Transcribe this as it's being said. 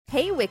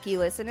Hey, Wiki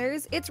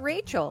listeners, it's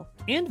Rachel.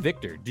 And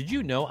Victor, did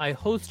you know I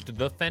host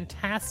the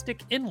fantastic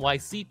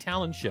NYC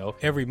Talent Show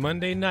every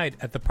Monday night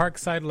at the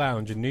Parkside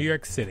Lounge in New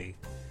York City?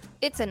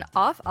 It's an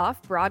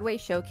off-Broadway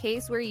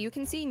showcase where you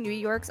can see New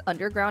York's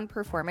underground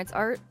performance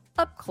art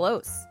up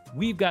close.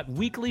 We've got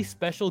weekly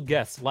special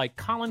guests like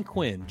Colin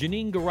Quinn,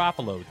 Janine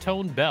Garofalo,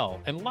 Tone Bell,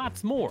 and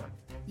lots more.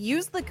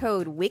 Use the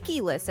code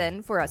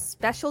WIKILISTEN for a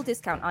special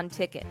discount on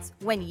tickets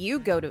when you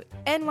go to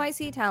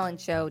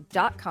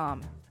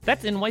nyctalentshow.com.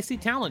 That's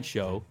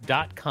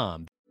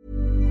nyctalentshow.com.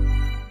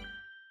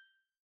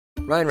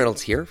 Ryan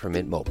Reynolds here from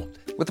Mint Mobile.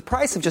 With the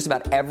price of just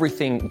about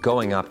everything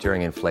going up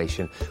during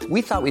inflation,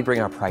 we thought we'd bring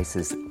our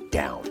prices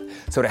down.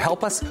 So to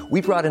help us,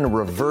 we brought in a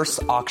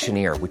reverse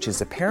auctioneer, which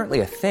is apparently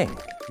a thing.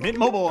 Mint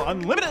Mobile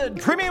Unlimited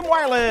Premium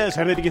Wireless.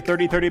 How to get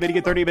 30, 30, bit to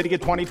get 30, bit to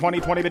get 20,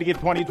 20, 20, bit to get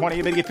 20,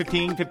 20, bit to get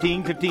 15,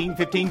 15, 15,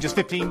 15, just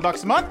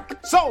 $15 a month?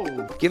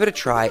 Sold! Give it a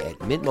try at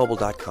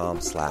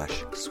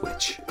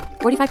mintmobile.com/switch.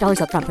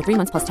 $45 up front for 3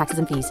 months plus taxes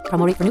and fees.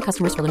 Promo rate for new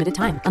customers for limited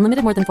time.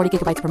 Unlimited more than 40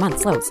 gigabytes per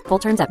month. Slows full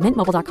terms at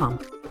mintmobile.com.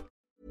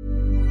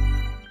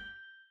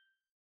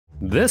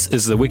 This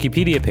is the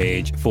Wikipedia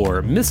page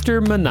for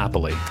Mr.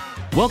 Monopoly.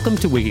 Welcome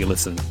to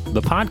WikiListen,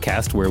 the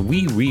podcast where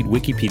we read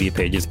Wikipedia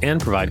pages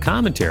and provide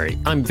commentary.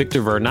 I'm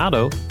Victor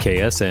Varnado,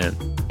 KSN.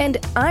 And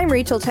I'm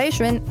Rachel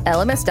Teichman,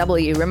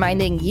 LMSW,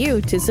 reminding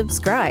you to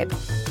subscribe.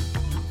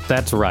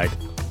 That's right.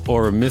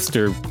 Or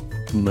Mr.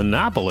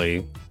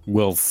 Monopoly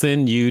will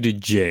send you to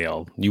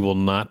jail. You will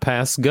not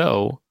pass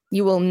go.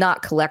 You will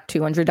not collect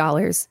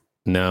 $200.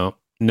 No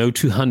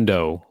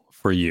 200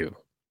 for you.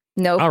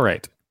 Nope. All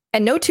right.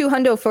 And no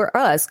 200 for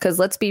us, because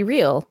let's be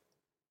real.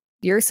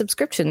 Your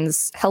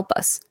subscriptions help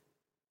us.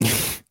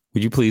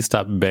 Would you please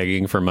stop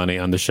begging for money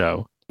on the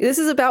show? This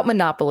is about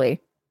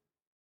Monopoly.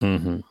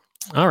 Mm-hmm.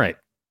 All right.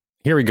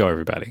 Here we go,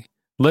 everybody.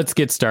 Let's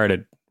get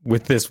started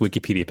with this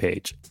Wikipedia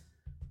page.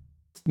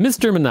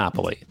 Mr.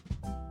 Monopoly.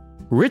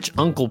 Rich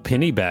Uncle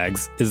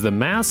Pennybags is the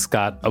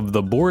mascot of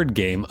the board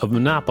game of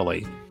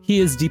Monopoly. He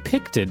is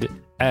depicted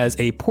as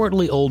a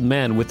portly old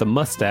man with a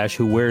mustache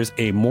who wears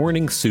a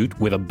morning suit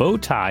with a bow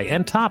tie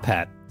and top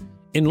hat.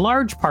 In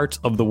large parts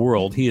of the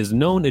world, he is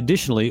known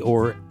additionally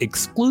or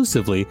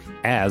exclusively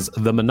as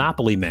the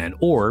Monopoly Man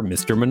or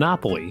Mr.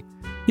 Monopoly.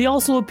 He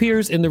also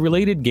appears in the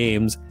related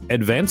games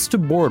Advance to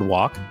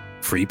Boardwalk,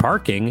 Free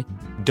Parking,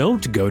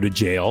 Don't Go to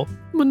Jail,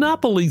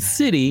 Monopoly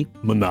City,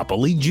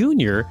 Monopoly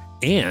Junior,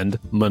 and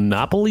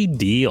Monopoly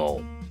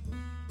Deal.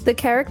 The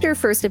character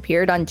first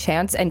appeared on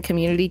chance and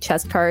community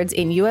chest cards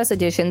in U.S.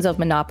 editions of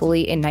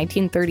Monopoly in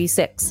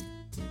 1936.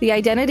 The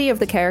identity of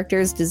the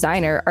character's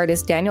designer,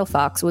 artist Daniel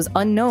Fox, was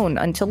unknown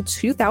until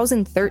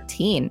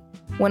 2013,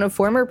 when a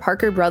former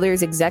Parker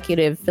Brothers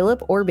executive,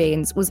 Philip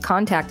Orbanes, was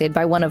contacted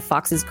by one of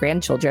Fox's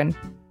grandchildren.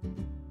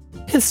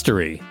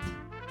 History.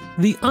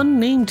 The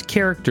unnamed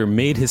character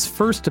made his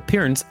first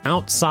appearance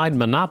outside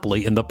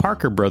Monopoly in the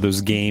Parker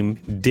Brothers game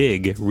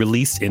Dig,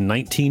 released in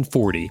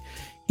 1940.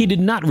 He did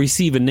not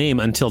receive a name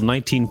until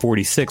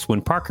 1946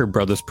 when Parker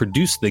Brothers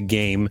produced the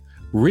game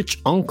Rich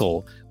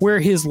Uncle, where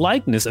his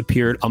likeness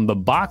appeared on the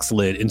box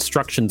lid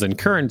instructions and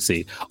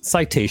currency,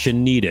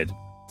 citation needed.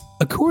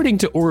 According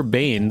to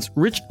Orbanes,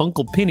 Rich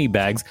Uncle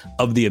Pennybags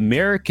of the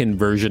American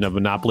version of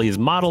Monopoly is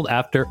modeled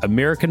after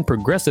American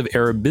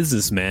progressive-era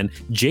businessman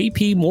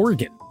J.P.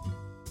 Morgan.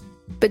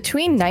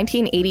 Between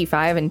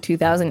 1985 and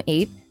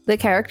 2008, the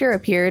character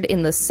appeared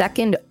in the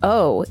second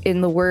O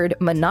in the word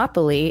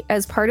Monopoly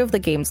as part of the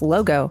game's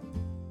logo.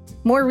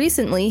 More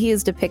recently, he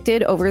is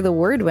depicted over the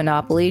word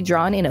Monopoly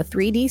drawn in a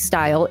 3D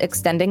style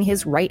extending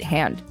his right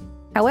hand.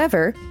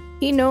 However,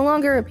 he no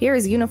longer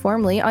appears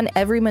uniformly on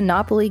every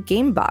Monopoly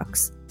game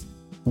box.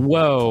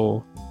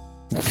 Whoa.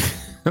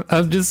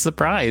 I'm just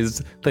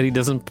surprised that he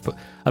doesn't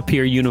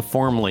appear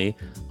uniformly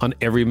on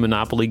every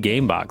Monopoly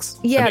game box.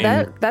 Yeah,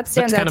 I mean, that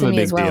stands out to me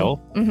as well.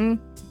 That's kind of a big deal.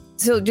 Mm-hmm.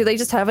 So do they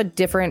just have a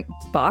different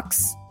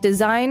box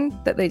design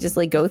that they just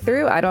go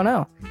through? I don't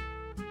know.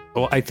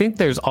 Well, I think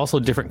there's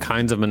also different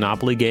kinds of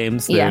Monopoly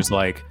games. Yeah. There's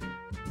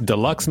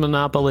Deluxe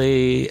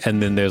Monopoly,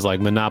 and then there's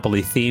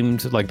Monopoly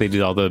themed, they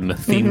do all the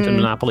themed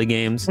Monopoly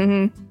games.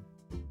 Mm-hmm.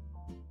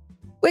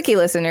 Wiki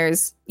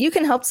listeners, you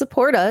can help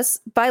support us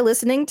by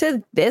listening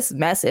to this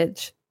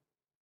message.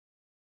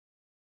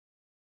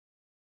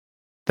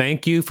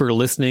 Thank you for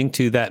listening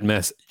to that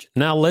message.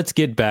 Now let's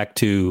get back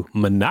to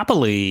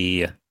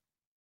Monopoly.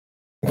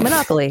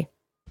 Monopoly.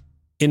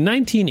 In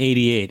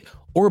 1988,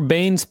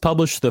 Orbanes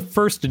published the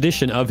first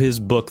edition of his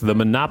book, The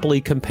Monopoly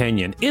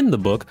Companion. In the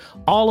book,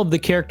 all of the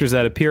characters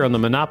that appear on the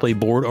Monopoly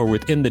board or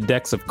within the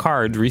decks of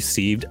cards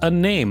received a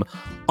name.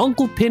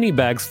 Uncle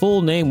Pennybags'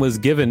 full name was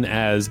given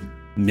as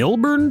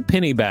Milburn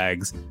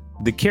Pennybags.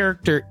 The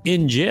character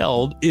in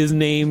jail is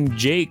named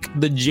Jake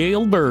the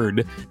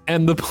Jailbird,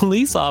 and the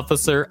police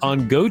officer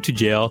on Go to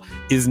Jail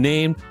is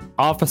named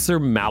Officer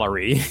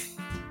Mallory.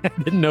 I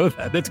didn't know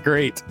that. That's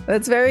great.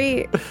 That's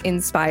very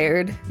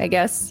inspired, I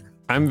guess.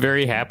 I'm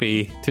very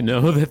happy to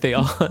know that they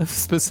all have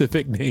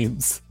specific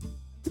names.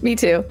 Me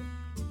too.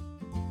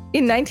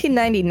 In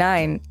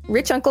 1999,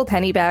 Rich Uncle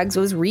Pennybags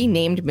was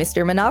renamed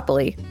Mr.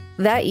 Monopoly.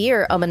 That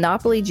year, a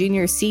Monopoly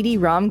Junior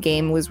CD-ROM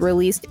game was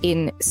released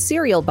in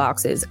cereal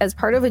boxes as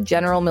part of a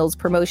General Mills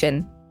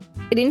promotion.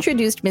 It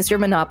introduced Mr.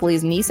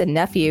 Monopoly's niece and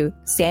nephew,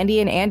 Sandy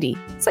and Andy.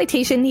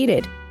 Citation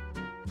needed.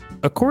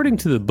 According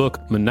to the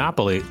book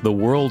Monopoly, the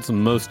world's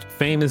most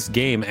famous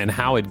game and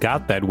how it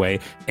got that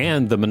way,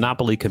 and the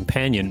Monopoly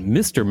companion,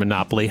 Mr.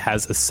 Monopoly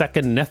has a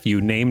second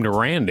nephew named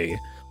Randy.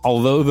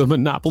 Although the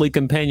Monopoly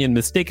companion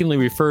mistakenly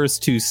refers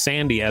to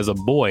Sandy as a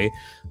boy,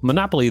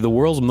 Monopoly, the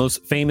world's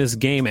most famous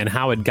game and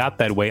how it got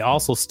that way,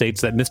 also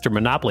states that Mr.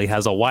 Monopoly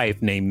has a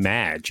wife named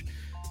Madge.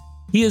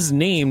 He is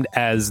named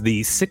as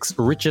the 6th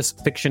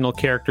richest fictional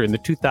character in the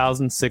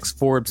 2006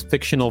 Forbes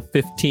Fictional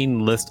 15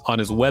 list on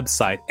his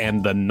website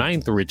and the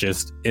 9th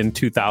richest in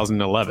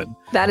 2011.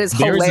 That is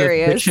There's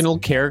hilarious. A fictional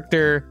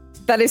character.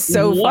 That is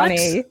so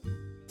funny.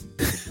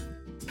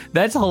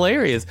 That's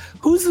hilarious.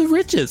 Who's the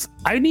richest?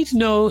 I need to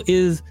know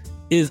is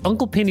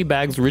Uncle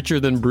Pennybags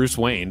richer than Bruce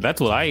Wayne? That's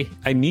what I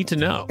need to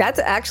know. That's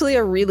actually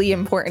a really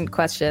important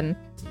question.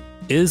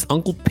 Is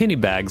Uncle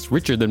Pennybags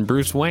richer than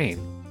Bruce Wayne?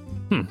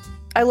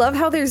 I love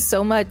how there's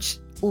so much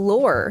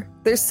lore.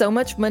 There's so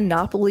much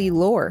Monopoly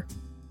lore.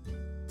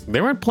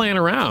 They weren't playing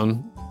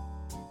around.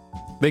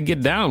 They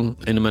get down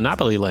in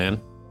Monopoly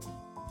land.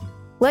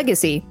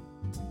 Legacy.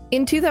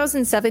 In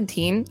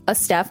 2017, a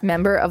staff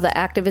member of the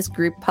activist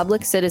group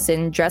Public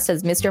Citizen dressed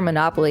as Mr.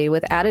 Monopoly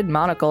with added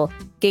monocle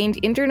gained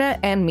internet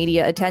and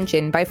media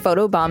attention by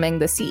photobombing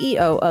the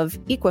CEO of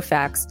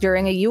Equifax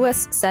during a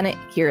U.S. Senate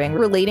hearing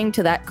relating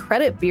to that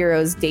credit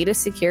bureau's data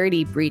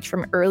security breach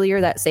from earlier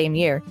that same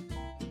year.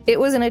 It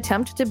was an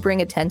attempt to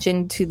bring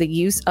attention to the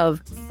use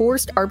of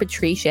forced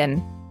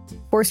arbitration.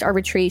 Forced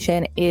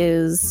arbitration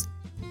is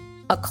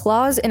a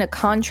clause in a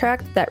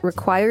contract that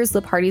requires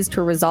the parties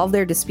to resolve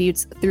their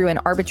disputes through an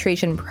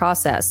arbitration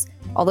process.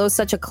 Although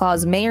such a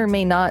clause may or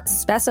may not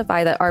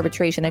specify that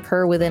arbitration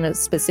occur within a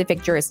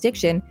specific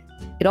jurisdiction,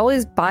 it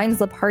always binds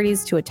the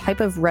parties to a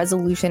type of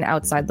resolution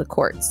outside the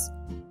courts.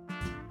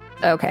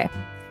 Okay.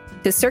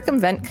 To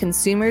circumvent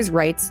consumers'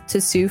 rights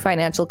to sue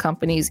financial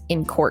companies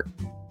in court.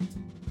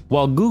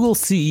 While Google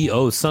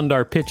CEO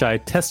Sundar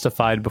Pichai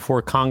testified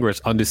before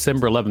Congress on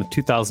December 11,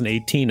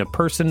 2018, a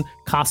person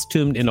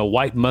costumed in a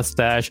white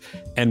mustache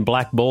and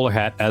black bowler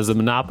hat as a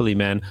Monopoly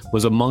man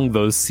was among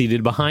those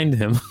seated behind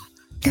him.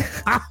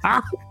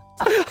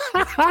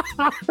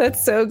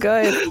 That's so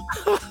good.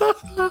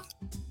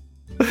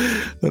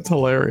 That's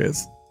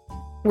hilarious.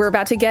 We're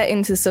about to get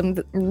into some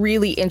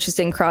really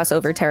interesting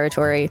crossover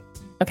territory.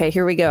 Okay,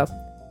 here we go.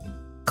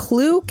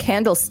 Clue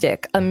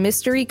Candlestick, a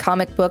mystery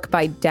comic book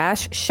by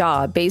Dash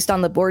Shaw based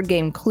on the board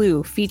game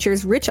Clue,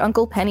 features rich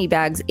Uncle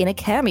Pennybags in a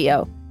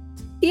cameo.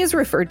 He is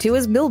referred to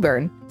as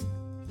Milburn.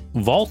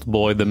 Vault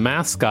Boy, the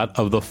mascot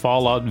of the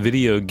Fallout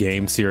video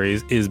game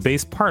series, is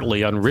based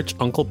partly on rich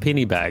Uncle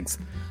Pennybags.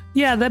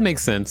 Yeah, that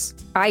makes sense.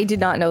 I did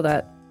not know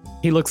that.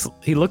 He looks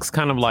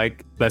kind of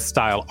like that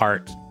style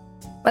art.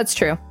 That's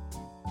true.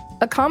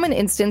 A common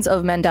instance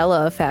of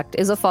Mandela effect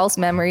is a false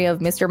memory of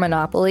Mr.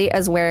 Monopoly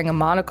as wearing a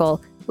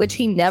monocle, which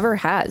he never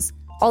has.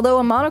 Although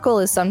a monocle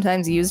is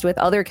sometimes used with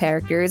other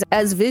characters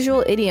as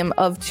visual idiom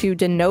of to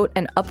denote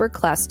an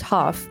upper-class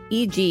toff,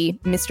 e.g.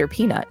 Mr.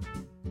 Peanut.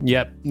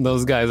 Yep,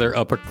 those guys are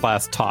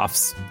upper-class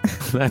toffs.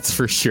 That's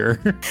for sure.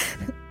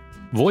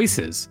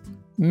 Voices.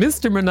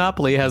 Mr.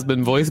 Monopoly has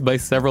been voiced by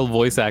several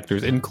voice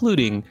actors,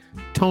 including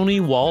Tony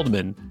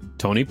Waldman,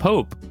 Tony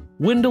Pope,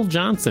 Wendell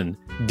Johnson,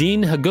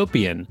 Dean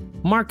Hagopian,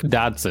 Mark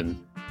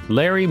Dodson,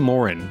 Larry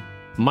Morin,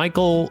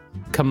 Michael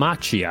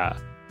Camachia,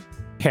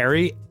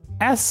 Harry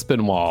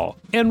Aspinwall,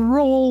 and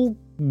Roel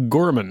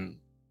Gorman.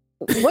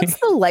 What's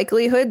the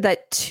likelihood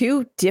that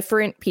two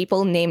different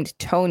people named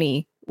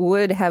Tony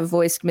would have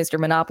voiced Mr.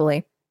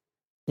 Monopoly?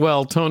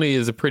 Well, Tony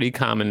is a pretty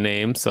common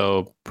name,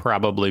 so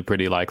probably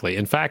pretty likely.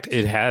 In fact,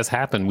 it has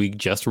happened. We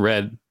just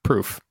read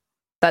proof.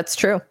 That's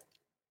true.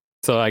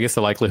 So I guess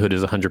the likelihood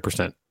is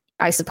 100%.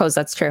 I suppose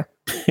that's true.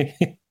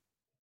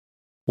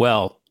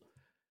 Well,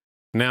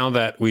 now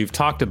that we've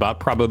talked about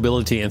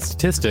probability and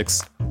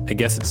statistics, I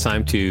guess it's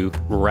time to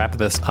wrap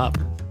this up.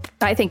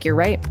 I think you're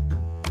right.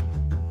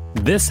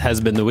 This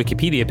has been the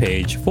Wikipedia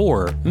page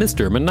for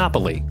Mr.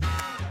 Monopoly.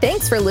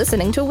 Thanks for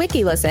listening to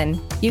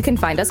WikiListen. You can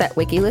find us at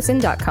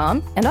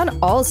wikilisten.com and on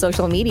all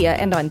social media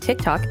and on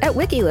TikTok at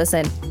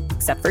WikiListen,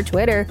 except for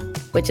Twitter,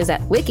 which is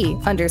at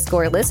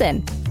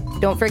wiki_listen.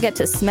 Don't forget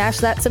to smash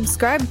that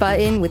subscribe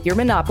button with your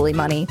Monopoly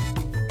money.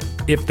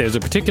 If there's a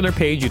particular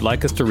page you'd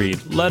like us to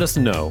read, let us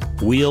know.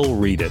 We'll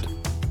read it.